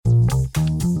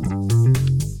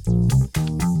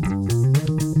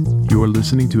You're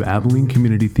listening to Abilene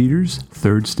Community Theater's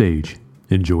Third Stage.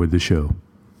 Enjoy the show.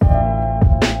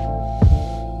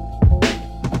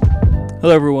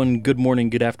 Hello everyone, good morning,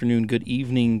 good afternoon, good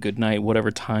evening, good night, whatever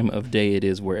time of day it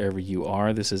is wherever you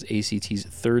are. This is ACT's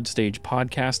Third Stage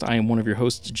podcast. I am one of your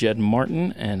hosts, Jed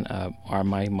Martin, and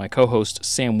my co-host,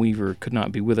 Sam Weaver, could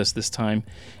not be with us this time.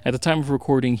 At the time of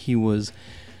recording, he was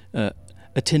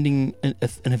attending an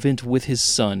event with his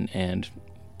son, and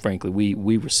frankly,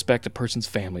 we respect a person's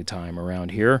family time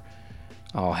around here.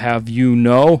 I'll have you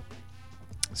know.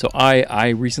 So I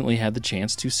recently had the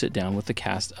chance to sit down with the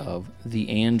cast of The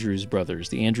Andrews Brothers.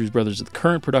 The Andrews Brothers is the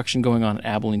current production going on at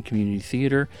Abilene Community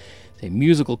Theater. It's a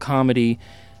musical comedy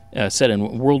set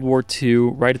in World War II,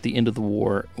 right at the end of the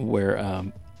war,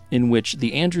 in which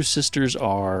the Andrews sisters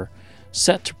are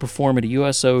set to perform at a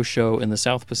USO show in the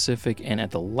South Pacific, and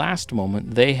at the last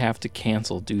moment, they have to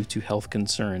cancel due to health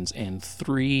concerns, and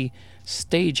 3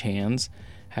 stagehands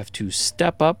have to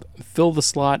step up, fill the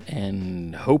slot,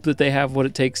 and hope that they have what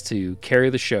it takes to carry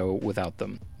the show without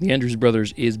them. The Andrews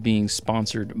Brothers is being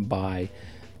sponsored by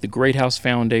the Great House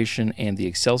Foundation and the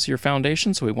Excelsior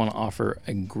Foundation, so we want to offer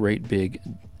a great big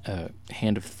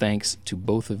hand of thanks to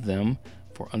both of them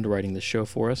for underwriting the show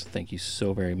for us. Thank you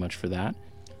so very much for that.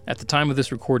 At the time of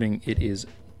this recording, it is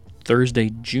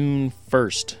Thursday, June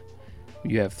 1st.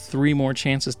 You have 3 more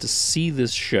chances to see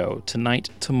this show tonight,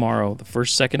 tomorrow, the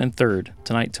 1st, 2nd, and 3rd,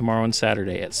 tonight, tomorrow, and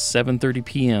Saturday at 7:30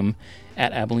 p.m.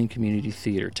 at Abilene Community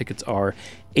Theater. Tickets are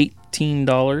 $18,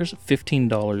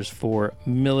 $15 for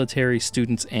military,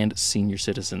 students, and senior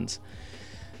citizens.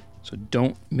 So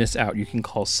don't miss out. You can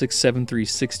call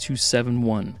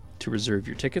 673-6271 to reserve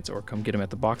your tickets or come get them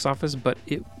at the box office, but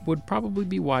it would probably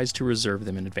be wise to reserve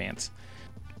them in advance.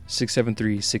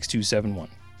 673-6271.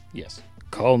 Yes,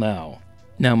 call now.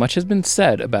 Now, much has been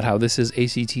said about how this is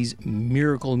ACT's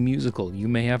miracle musical. You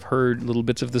may have heard little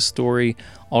bits of the story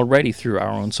already through our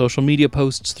own social media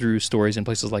posts, through stories in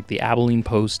places like the Abilene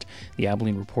Post, the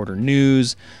Abilene Reporter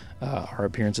News, our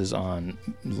appearances on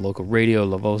local radio,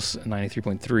 La Voz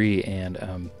 93.3,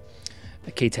 and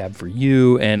KTAB for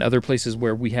You, and other places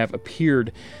where we have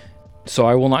appeared. So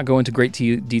I will not go into great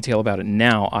detail about it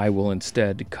now. I will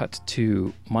instead cut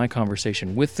to my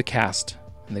conversation with the cast,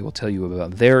 and they will tell you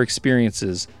about their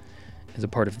experiences as a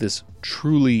part of this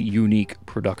truly unique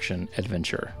production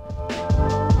adventure.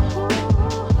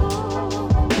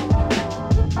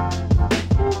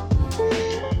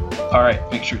 All right,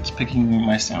 make sure it's picking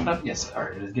my sound up. Yes, all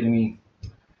right, it is getting me.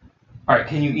 All right,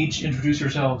 can you each introduce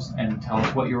yourselves and tell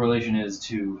us what your relation is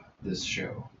to this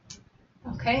show?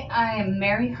 Okay, I am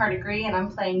Mary Hardigree, and I'm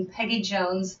playing Peggy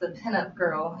Jones, the pinup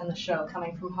girl in the show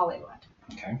coming from Hollywood.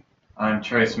 Okay. I'm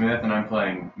Trey Smith, and I'm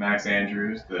playing Max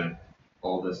Andrews, the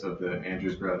oldest of the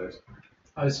Andrews brothers.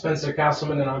 I'm Spencer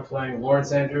Castleman, and I'm playing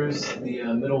Lawrence Andrews, the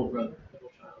middle child.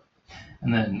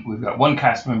 And then we've got one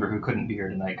cast member who couldn't be here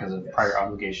tonight because of prior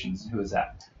obligations. Who is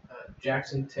that?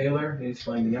 Jackson Taylor. He's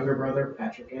playing the younger brother,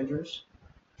 Patrick Andrews.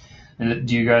 And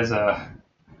do you guys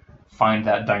find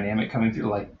that dynamic coming through?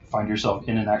 Like, find yourself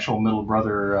in an actual middle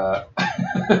brother?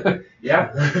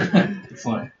 Yeah.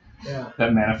 Excellent. Yeah.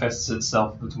 That manifests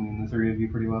itself between the 3 of you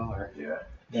pretty well, or?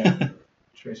 Yeah.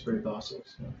 Trey's pretty bossy.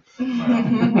 So.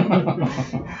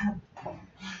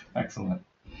 Excellent.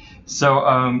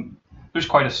 So, there's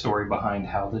quite a story behind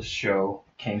how this show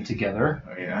came together.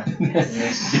 Oh, yeah?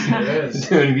 Yes, it is.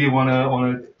 Do any of you want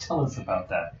to tell us about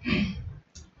that?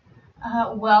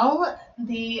 Well,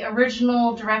 the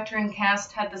original director and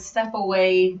cast had to step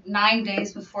away 9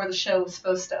 days before the show was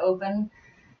supposed to open.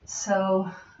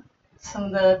 So some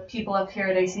of the people up here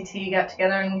at ACT got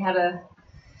together and we had a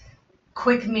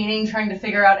quick meeting trying to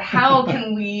figure out how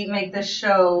can we make this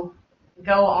show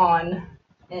go on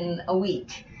in a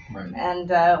week. Right. And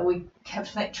we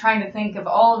kept trying to think of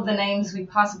all of the names we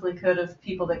possibly could of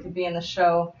people that could be in the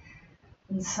show.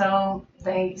 And so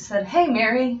they said, "Hey,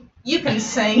 Mary, you can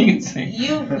sing. You can sing.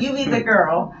 You be the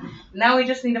girl. Now we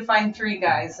just need to find 3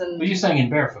 guys." And But you sang in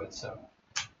barefoot, so.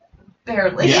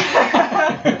 barely.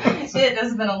 Yeah. It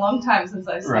has been a long time since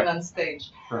I've sung Right. on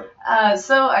stage. Right.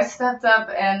 So I stepped up,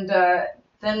 and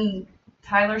then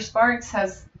Tyler Sparks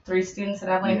has 3 students at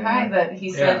Abilene High that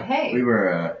he said, "Hey." We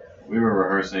were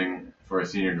rehearsing for a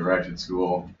senior directed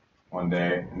school one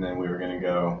day, and then we were going to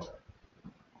go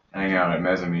hang out at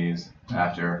Mezzamese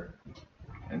after,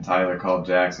 and Tyler called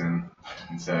Jackson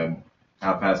and said,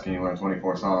 "How fast can you learn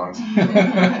 24 songs?"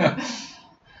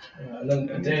 And then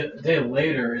a day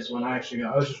later is when I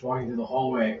was just walking through the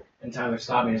hallway, and Tyler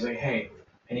stopped me. He was like, "Hey,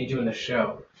 I need you in the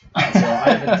show." And so I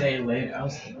have a day later. I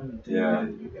was like, "I'm a day later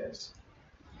than you guys."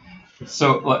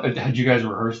 So, had you guys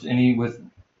rehearsed any with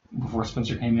before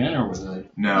Spencer came in, or was it?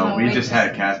 No, we we just just-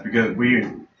 had cast because we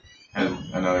had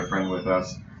another friend with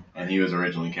us, and he was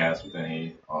originally cast, but then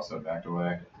he also backed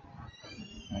away.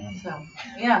 So,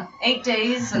 yeah, 8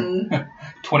 days and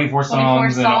 24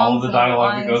 songs and all of the songs and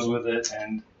dialogue that lines. goes with it,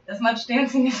 and as much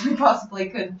dancing as we possibly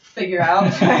could figure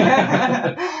out.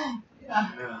 Yeah.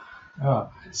 Yeah.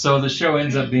 so the show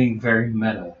ends up being very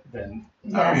meta then.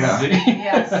 Yes. yeah.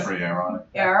 Yes. Pretty ironic.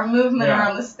 Yeah, our movement Yeah.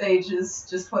 around the stage is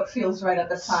just what feels right at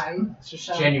the time. It's just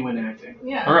So- genuine acting.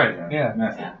 Yeah. All right, yeah.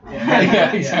 Method.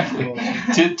 Yeah, exactly.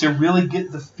 Cool. To really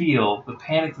get the feel, the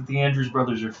panic that the Andrews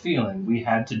brothers are feeling, we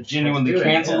had to genuinely do it,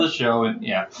 cancel yeah. the show, and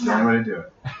yeah. It's the only way to do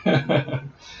it.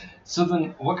 So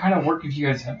then, what kind of work have you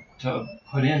guys had to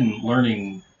put in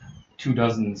learning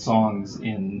 24 songs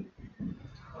in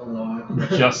A lot.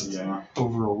 just Yeah.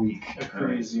 over a week? A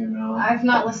crazy amount. I've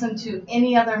not listened to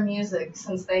any other music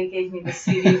since they gave me the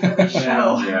CD for the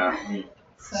show. Yeah.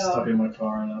 Stuck So, in my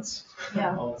car, and that's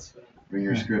yeah. all it's been. Bring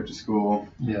your script to school.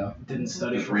 Yeah. Didn't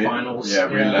study Just for read- finals. yeah,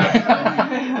 read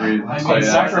that. Read, I say mean, that.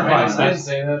 sacrifice I that. did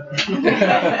say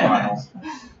that. Finals.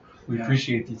 We Yeah.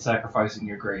 appreciate you sacrificing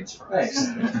your grades for us.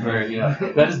 Thanks. Very, yeah.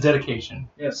 That is dedication.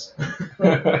 Yes.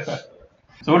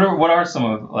 So what are some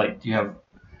of, like, do you have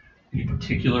any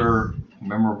particular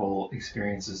memorable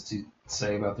experiences to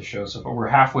say about the show so far? We're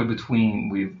halfway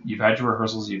between, you've had your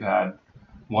rehearsals, you've had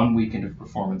 1 weekend of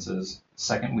performances,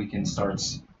 second weekend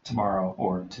starts tomorrow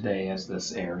or today as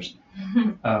this airs.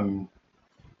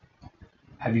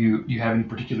 Do you have any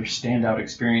particular standout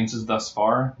experiences thus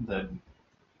far that,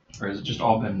 or has it just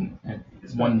all been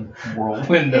one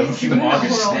whirlwind of It's been a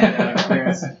August whirlwind. standout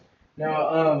experience.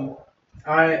 No,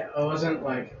 I wasn't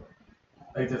like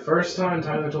the first time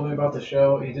Tyler told me about the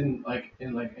show, he didn't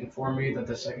inform me that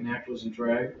the second act was a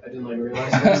drag. I didn't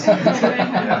realize this.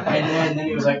 And then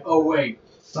he was like, oh wait,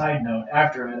 side note,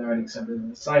 after I had already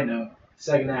accepted it, side note,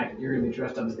 second act, you're gonna be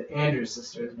dressed up as the Andrews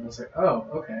sisters. And I was like, oh,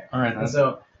 okay. All right, And that's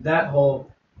so that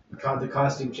whole the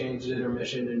costume change, the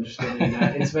intermission, and just getting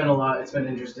that, it's been a lot. It's been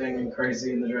interesting and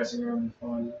crazy in the dressing room and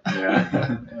fun.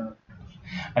 Yeah. Yeah.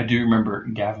 I do remember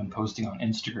Gavin posting on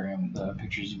Instagram the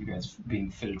pictures of you guys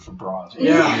being fitted for bras.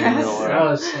 Yeah, Yes.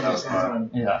 that was fun.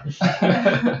 fun.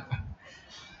 Yeah.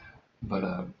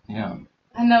 But yeah.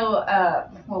 I know,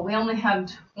 well, we only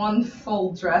had one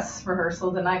full dress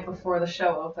rehearsal the night before the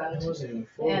show It opened. wasn't even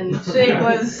full. And it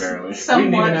was Barely. We didn't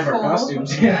somewhat even have our full.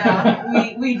 costumes.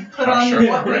 Yeah, we put Not on sure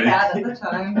what we already. had at the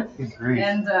time. Good grief.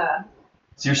 And,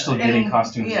 So you're still getting and,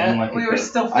 costumes yeah, in like we at were the-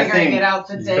 still I figuring think it out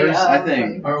the day there's- of. I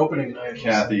think- Our opening night. was-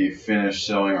 Kathy finished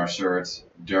sewing our shirts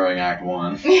during Act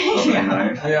 1. Opening yeah.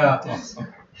 night. Yeah.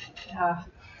 Awesome. Yeah.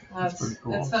 That's pretty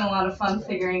cool. It's been a lot of fun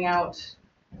figuring out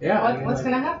Yeah. I mean, what's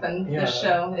going to happen yeah. this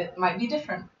show. It might be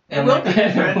different. It And will be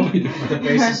different.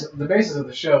 the basis of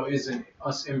the show isn't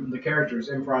us, the characters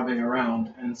improving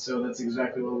around, and so that's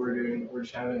exactly what we're doing. We're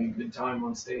just having a good time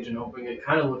on stage and hoping it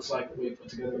kind of looks like we put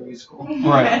together a musical.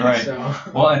 Right, right. So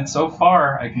Well, and so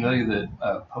far, I can tell you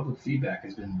that public feedback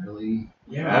has been really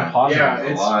yeah, positive. yeah, A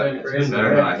it's lot. been It's crazy. been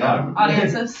better than I Yeah. thought.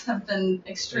 Audiences have been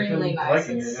They've extremely been nice.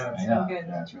 liking it, It's yeah. been Yeah. good.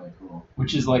 Yeah, it's really cool.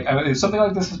 which is like something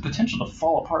like this has potential to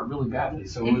fall apart really badly.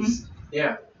 So it's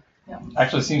Yeah.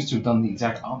 actually seems to have done the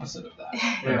exact opposite of that.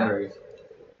 Yeah. Very.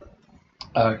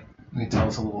 You can tell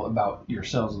us a little about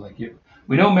yourselves.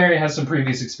 We know Mary has some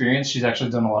previous experience. She's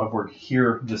actually done a lot of work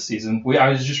here this season. I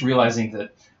was just realizing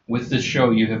that with this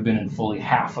show, you have been in fully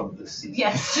half of this season.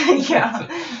 Yes, yeah.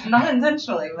 Not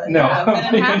intentionally, but No, yeah,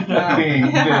 I've been in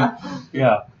half now.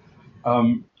 Yeah.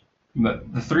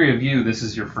 But the three of you, this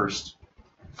is your first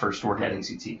work at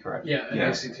ACT, correct? Yeah, at Yeah.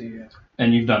 ACT, yeah.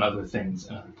 And you've done other things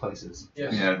in other places.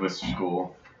 Yes. Yeah, with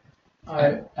school.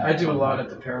 I do a lot at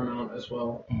the Paramount as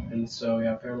well, and so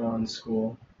yeah, Paramount and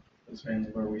school is mainly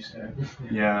where we stay.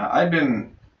 Yeah, I've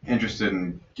been interested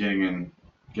in getting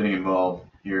involved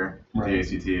here with Right.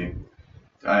 the ACT.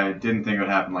 I didn't think it would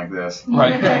happen like this,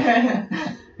 Right.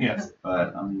 Yes.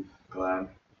 but I'm glad.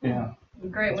 Yeah.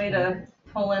 Great way to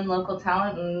pull in local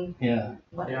talent and Yeah.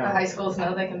 let Yeah. the high schools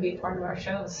know they can be part of our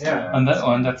shows. Yeah. And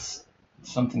that's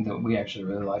something that we actually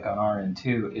really like on our end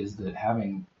too, is that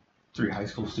having 3 high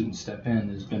school students step in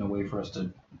has been a way for us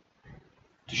to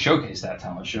showcase that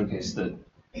talent, showcase that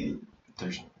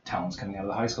there's talents coming out of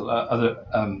the high school,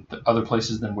 other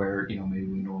places than where maybe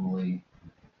we normally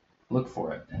look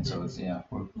for it. And so it's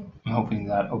I'm hoping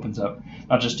that opens up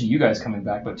not just to you guys coming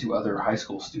back, but to other high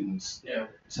school students. Yeah.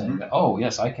 Saying that, oh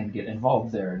yes, I can get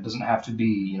involved there. It doesn't have to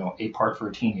be a part for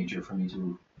a teenager for me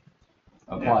to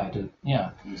apply to.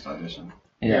 Yeah. Just audition.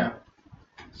 Yeah.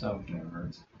 So Never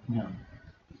hurts. yeah.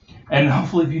 And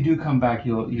hopefully, if you do come back,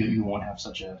 you won't have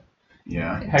such a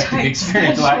Yeah. hectic Tight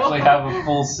experience to schedule. actually have a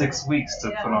full 6 weeks to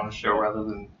Yeah. put on a show rather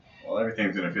than. Well,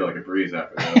 everything's gonna feel like a breeze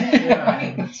after that.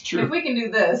 Yeah. That's If true. we can do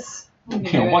this, we can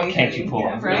You know, do what anything. can't you pull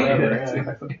Yeah, off? right? Yeah.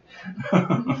 Exactly.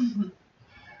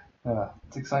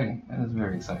 It's exciting. It is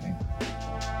very exciting.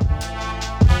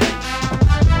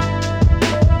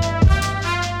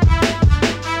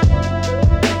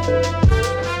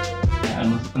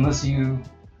 Unless you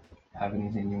have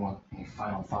anything you want, any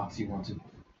final thoughts you want to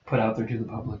put out there to the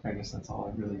public, I guess that's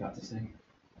all I really got to say.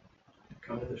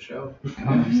 Come to the show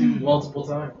Come multiple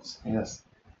times. Yes.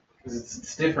 Because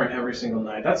it's different every single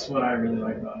night. That's what I really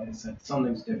like about it, is that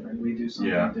something's different. We do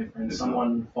something Yeah. different. It's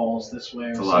Someone falls this way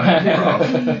It's a or, lot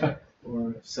something, of improv.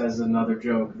 or says another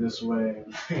joke this way.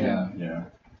 Yeah. Yeah.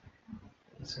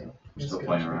 So, We're it's still good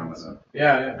playing around experience. with it.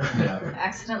 Yeah, yeah. Yeah.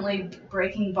 Accidentally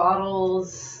breaking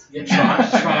bottles. Yeah,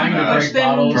 trying to break Been-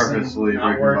 bottles Purposefully and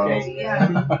not breaking working.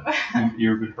 Yeah.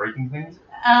 You've been breaking things?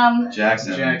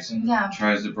 Jackson Yeah.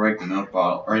 tries to break the milk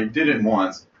bottle, or he did it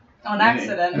once, On And they-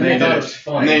 accident. and they thought did it it, was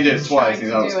funny. and they did it twice. He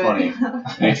thought it was Trying funny,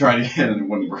 to and he tried again and it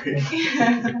wouldn't break. do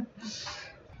it.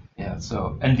 Yeah.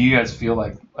 So, and do you guys feel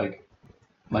like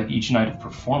each night of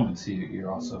performance,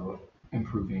 you're also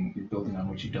improving, you're building on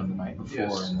what you've done the night before,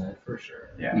 Yes. and that For sure.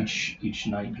 Yeah. each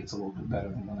night gets a little bit better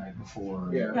than the night before.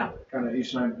 Yeah. Yeah. Kind of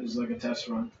each night is like a test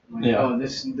run. Like, Yeah. oh,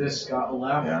 this got a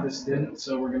laugh, Yeah. this didn't,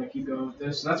 so we're gonna keep going with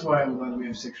this. And that's why I'm glad we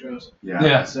have 6 shows. Yeah.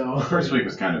 Yeah. So First week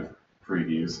was kind of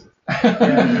previews.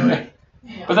 yeah, really.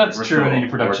 But that's We're true in still any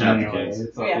production working out the anyway. kinks.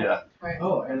 It's all- Yeah. yeah. Right.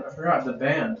 Oh, and I forgot the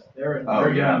band. They're Oh,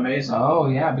 doing yeah. amazing. Oh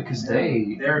yeah, because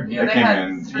they They're Yeah, They they came had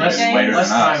in 3 less, days. later less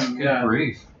than us. time. good Yeah,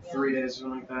 grief. 3 days,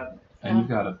 something like that, And you've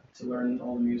got to learn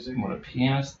all the music. a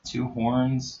pianist, 2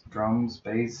 horns, drums,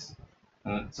 bass.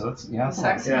 So that's that's a lot.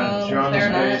 Saxophone. Yeah, drums,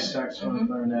 clarinet. bass, saxophone, Mhm.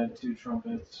 clarinet, 2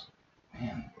 trumpets.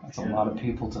 Man, that's a lot of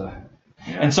people to.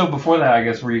 Yeah. And so before that, I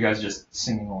guess were you guys just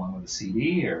singing along with a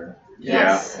CD or?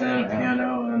 Yes. And a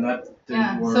piano, and that didn't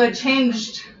Yeah. work. So it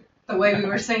changed the way we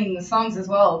were singing the songs as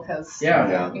well, because Yeah.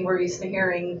 Yeah. we're used to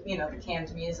hearing, the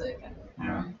canned music. And,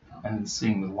 Yeah. And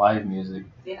seeing the live music,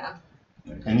 yeah.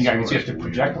 and you guys have to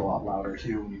project a lot louder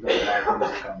too when you got live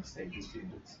music on the stages too.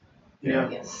 Yeah.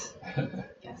 Yes.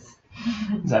 Yes.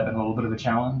 Has that been a little bit of a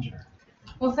challenge? Or?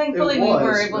 Well, thankfully It we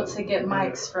were was, able but- to get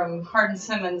mics from Hardin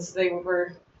Simmons. They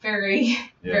were very,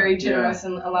 Yeah. very generous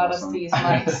and allowed us Awesome. to use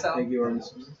mics. So Thank you,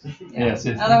 Artis. yeah. Yes.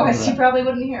 Otherwise, you probably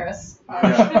wouldn't hear us.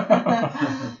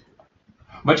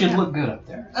 But you Yeah. look good up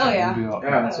there. Oh, yeah. you do all-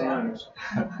 Yeah, that's Oh, yeah. what matters.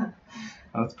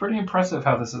 Well, it's pretty impressive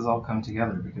how this has all come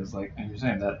together because, like you're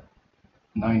saying, that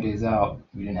 9 days out,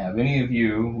 we didn't have any of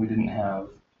you. We didn't have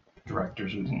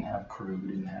directors. We didn't have crew. We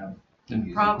didn't have the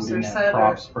music. Props we didn't or have set or-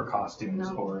 props or costumes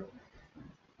No. or.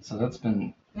 So that's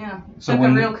been. Yeah. So Took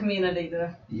when a real community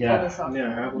to pull yeah this off.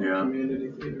 Yeah, Apple Yeah.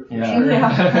 Community Theater for yeah. sure.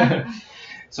 Yeah.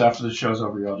 So after the show's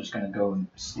over, you're all just gonna go and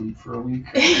sleep for a week.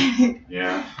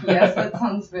 Yeah. Yes, that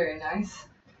sounds very nice.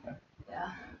 Yeah.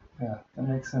 Yeah, that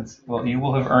makes sense. Well, you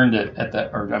will have earned it at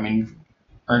that, or I mean, you've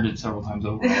earned it several times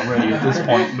over already at this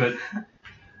point, but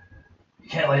you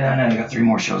can't lay down now. You got 3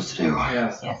 more shows to do.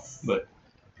 Yeah. Yes. But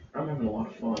I'm having a lot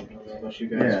of fun. I don't know about you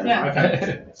guys. Yeah. but Yeah. I've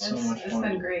had so It's, much it's fun.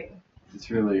 been great. It's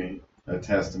really a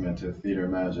testament to theater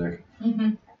magic.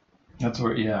 Mm-hmm. that's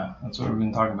what we've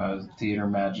been talking about is theater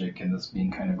magic, and this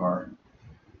being kind of our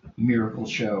miracle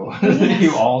show.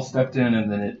 You all stepped in,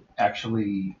 and then it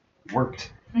actually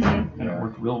worked, Mm-hmm. and it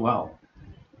worked real well.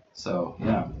 So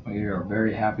yeah, we are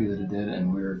very happy that it did,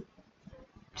 and we're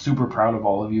super proud of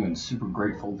all of you, and super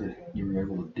grateful that you were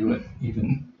able to do it.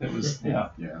 Even it was Yeah.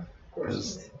 Of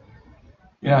course.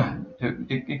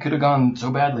 it could have gone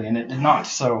so badly, and it did not.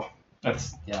 So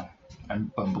that's I'm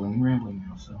bumbling and rambling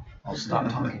now, so I'll stop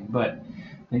talking. But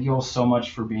thank you all so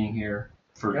much for being here,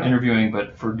 for Yeah. interviewing,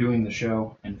 but for doing the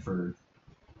show, and for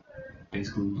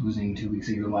basically losing 2 weeks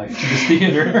of your life to this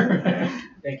theater.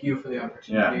 Thank you for the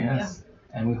opportunity. Yes,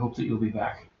 and we hope that you'll be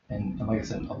back, and like I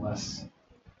said, a less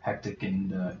hectic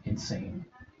and insane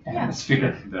Yeah.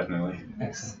 atmosphere. Definitely.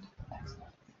 Excellent.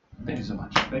 Thank you so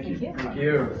much. Thank you. Thank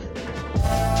you.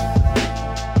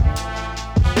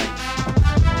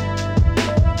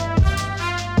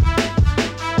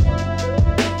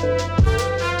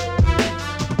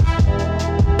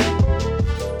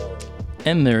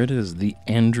 And there it is, the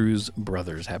Andrews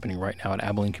Brothers, happening right now at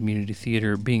Abilene Community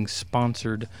Theater, being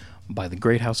sponsored by the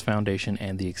Great House Foundation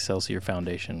and the Excelsior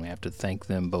Foundation. We have to thank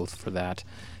them both for that.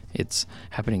 It's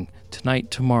happening tonight,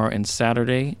 tomorrow, and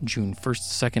Saturday, June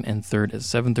 1st, 2nd, and 3rd at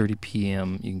 7:30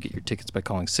 p.m. You can get your tickets by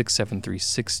calling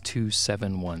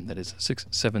 673-6271. That is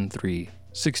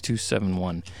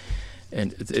 673-6271.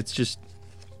 And it's just,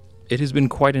 it has been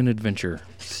quite an adventure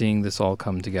seeing this all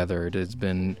come together. It has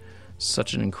been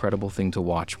such an incredible thing to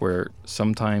watch, where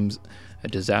sometimes a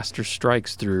disaster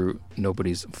strikes through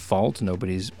nobody's fault,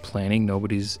 nobody's planning,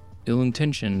 nobody's ill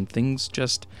intention. Things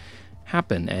just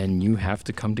happen, and you have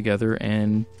to come together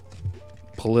and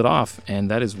pull it off. And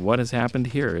that is what has happened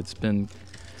here. It's been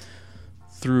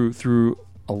through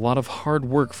a lot of hard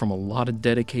work from a lot of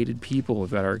dedicated people.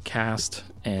 We've got our cast,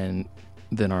 and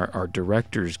then our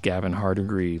directors, Gavin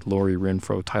Hardigree, Laurie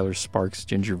Renfro, Tyler Sparks,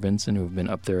 Ginger Vincent, who have been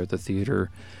up there at the theater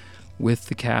with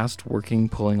the cast, working,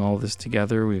 pulling all this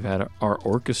together. We've had our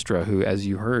orchestra, who, as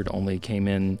you heard, only came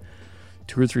in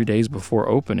 2 or 3 days before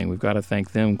opening. We've got to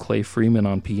thank them. Clay Freeman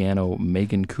on piano,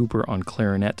 Megan Cooper on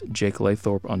clarinet, Jake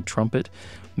Laythorpe on trumpet,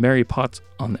 Mary Potts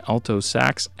on the alto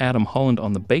sax, Adam Holland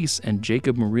on the bass, and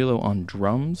Jacob Murillo on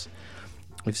drums.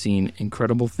 We've seen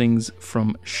incredible things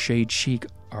from Shay Cheek,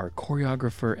 our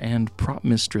choreographer and prop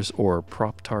mistress, or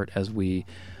prop tart as we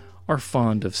are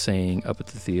fond of saying up at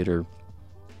the theater,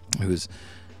 who's,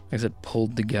 like I said,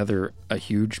 pulled together a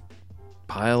huge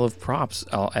pile of props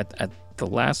at the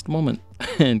last moment.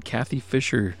 And Kathy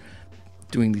Fisher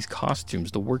doing these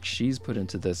costumes, the work she's put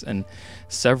into this. And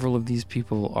several of these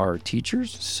people are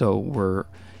teachers, so we're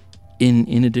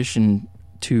in addition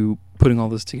to putting all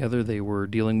this together, they were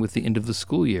dealing with the end of the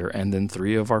school year, and then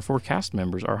 3 of our 4 cast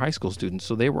members are high school students,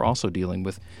 so they were also dealing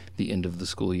with the end of the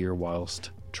school year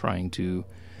whilst trying to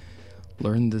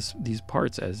learn these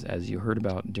parts, as you heard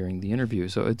about during the interview.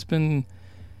 So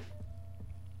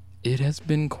it has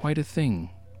been quite a thing.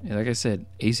 Like I said,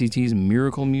 ACT's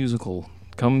Miracle Musical.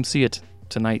 Come see it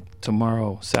tonight,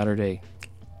 tomorrow, Saturday,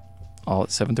 all at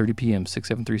 7:30 p.m.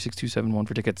 673-6271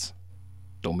 for tickets.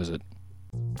 Don't miss it.